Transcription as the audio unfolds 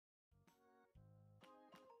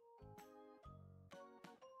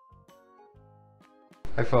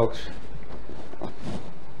Hi folks,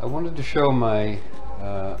 I wanted to show my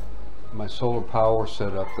my solar power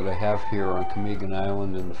setup that I have here on Camiguin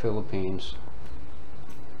Island in the Philippines,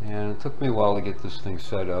 and it took me a while to get this thing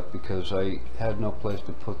set up because I had no place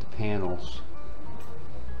to put the panels,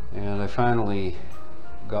 and I finally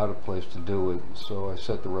got a place to do it, so I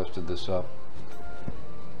set the rest of this up.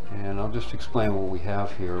 And I'll just explain what we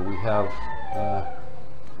have here. We have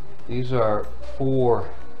these are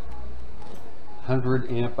 400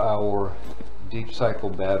 amp hour deep cycle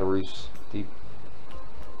batteries,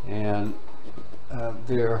 and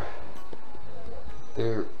they're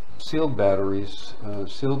sealed batteries,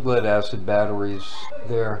 sealed lead acid batteries.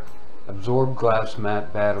 They're absorbed glass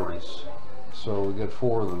mat batteries, so we got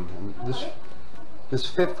 4 of them. And this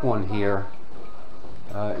fifth one here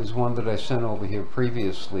is one that I sent over here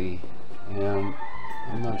previously, and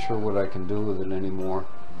I'm not sure what I can do with it anymore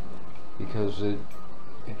because it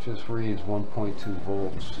just reads 1.2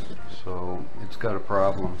 volts, so it's got a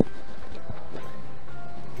problem.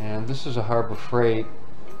 And this is a Harbor Freight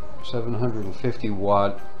 750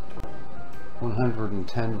 watt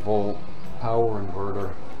 110 volt power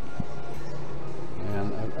inverter,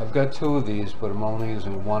 and I've got 2 of these, but I'm only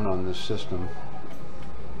using 1 on this system.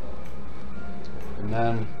 And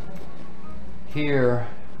then here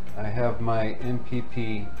I have my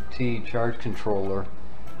MPPT charge controller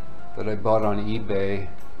that I bought on eBay,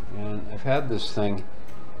 and I've had this thing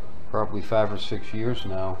probably 5 or 6 years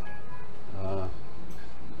now,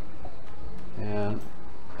 and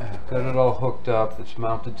I've got it all hooked up. It's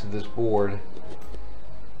mounted to this board,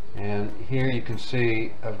 and here you can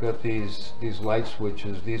see I've got these light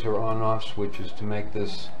switches. These are on-off switches to make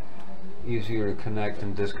this easier to connect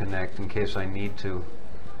and disconnect in case I need to.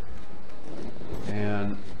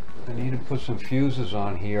 And I need to put some fuses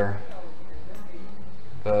on here,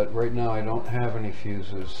 but right now I don't have any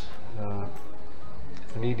fuses. I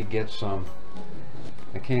need to get some.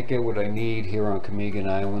 I can't get what I need here on Camiguin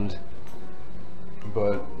Island,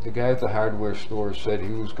 but the guy at the hardware store said he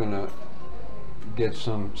was gonna get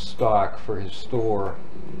some stock for his store,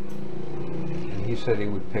 and he said he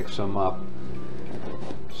would pick some up,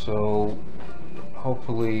 so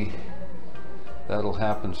hopefully that'll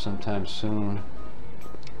happen sometime soon.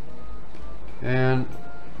 And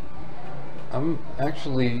I'm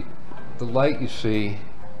actually, the light you see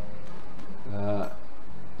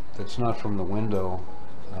that's not from the window,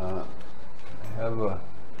 I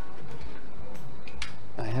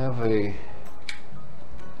have an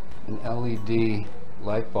LED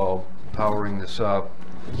light bulb powering this up.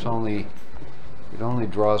 It only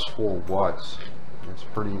draws 4 watts. It's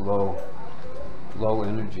pretty low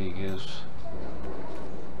energy use.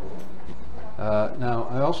 Now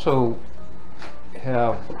I also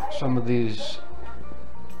have some of these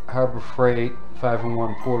Harbor Freight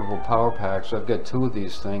 5-in-1 portable power packs. I've got 2 of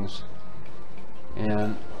these things,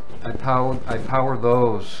 and I power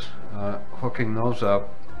those, hooking those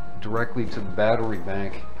up directly to the battery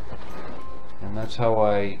bank, and that's how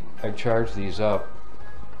I charge these up.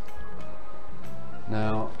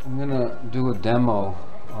 Now I'm gonna do a demo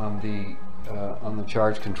on the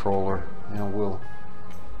charge controller, and we'll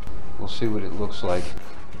see what it looks like.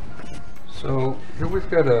 So here we've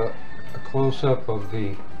got a close-up of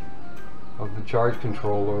the charge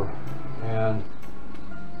controller, and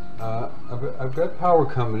I've got power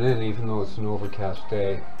coming in even though it's an overcast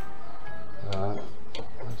day.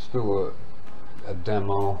 Let's do a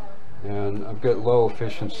demo, and I've got low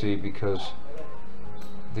efficiency because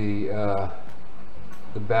the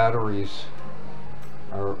batteries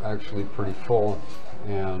are actually pretty full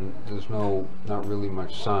and there's not really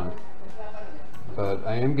much sun, but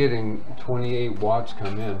I am getting 28 watts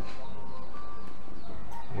come in,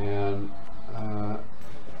 and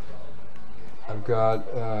I've got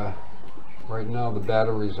right now the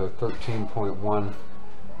batteries are 13.1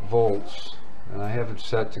 volts, and I have it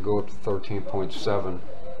set to go up to 13.7.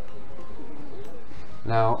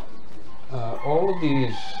 Now all of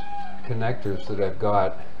these connectors that I've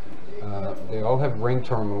got, they all have ring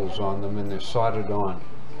terminals on them, and they're soldered on,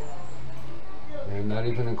 and that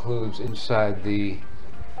even includes inside the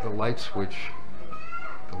light switch,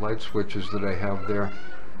 the light switches that I have there.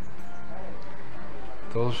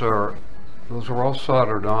 Those are all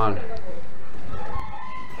soldered on.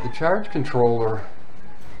 The charge controller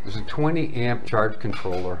is a 20 amp charge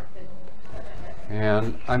controller,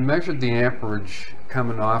 and I measured the amperage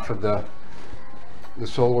coming off of the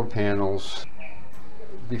solar panels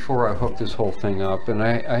before I hooked this whole thing up, and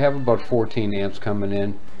I have about 14 amps coming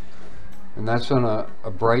in, and that's on a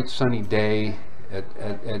bright sunny day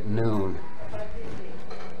at noon.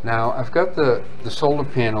 Now I've got the solar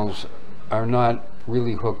panels are not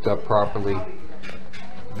really hooked up properly,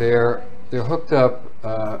 they're hooked up.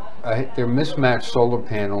 They're mismatched solar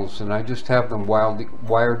panels, and I just have them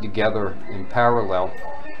wired together in parallel,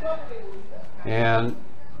 and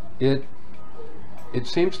it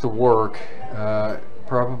seems to work.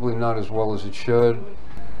 Probably not as well as it should.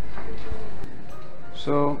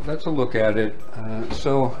 So that's a look at it.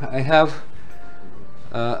 So I have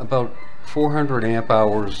about 400 amp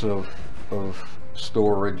hours of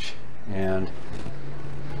storage, and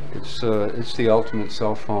it's the ultimate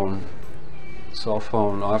cell phone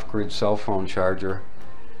off-grid cell phone charger.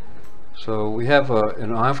 So we have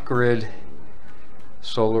an off-grid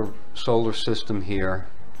solar system here,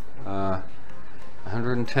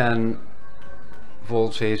 110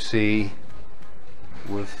 volts AC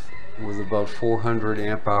with about 400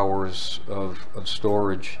 amp hours of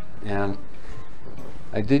storage. And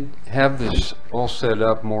I did have this all set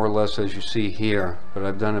up more or less as you see here, but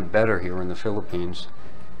I've done it better here in the Philippines.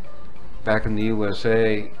 Back in the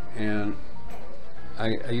USA, and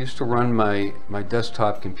I used to run my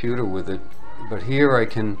desktop computer with it, but here I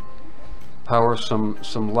can power some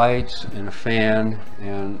lights and a fan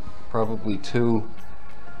and probably two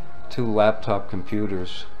laptop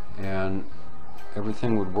computers, and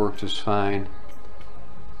everything would work just fine.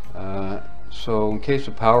 So in case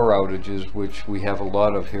of power outages, which we have a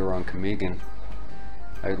lot of here on Camiguin,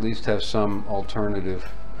 I at least have some alternative,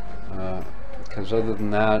 because other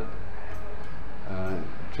than that,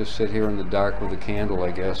 just sit here in the dark with a candle,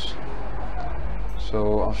 I guess.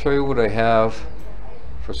 So I'll show you what I have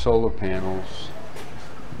for solar panels.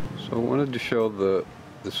 So I wanted to show the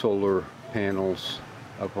solar panels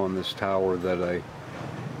up on this tower that I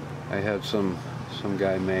had some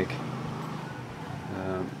guy make.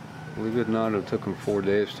 Believe it or not, it took him 4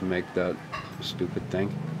 days to make that stupid thing.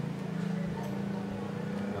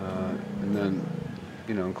 And then,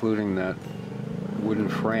 you know, including that wooden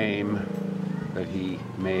frame that he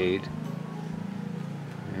made,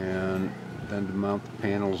 and then to mount the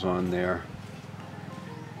panels on there,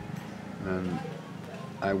 and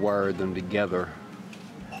I wired them together,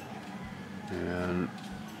 and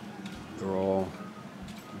they're all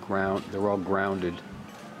grounded,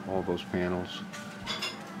 all those panels.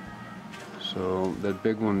 So that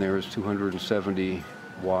big one there is 270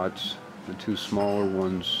 watts. The two smaller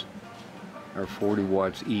ones are 40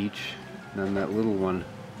 watts each. And then that little one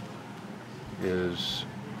is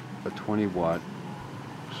a 20 watt.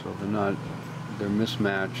 So they're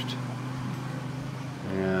mismatched.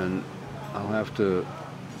 And I'll have to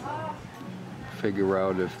figure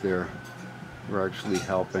out if they're actually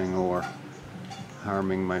helping or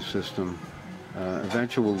harming my system.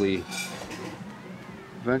 Eventually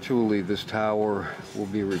this tower will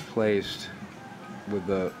be replaced with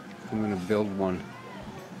I'm going to build one,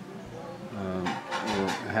 or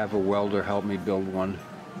have a welder help me build one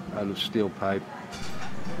out of steel pipe.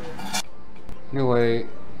 Anyway,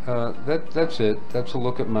 that's it. That's a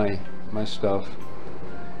look at my stuff.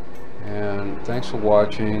 And thanks for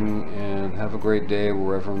watching, and have a great day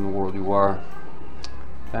wherever in the world you are.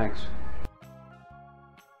 Thanks.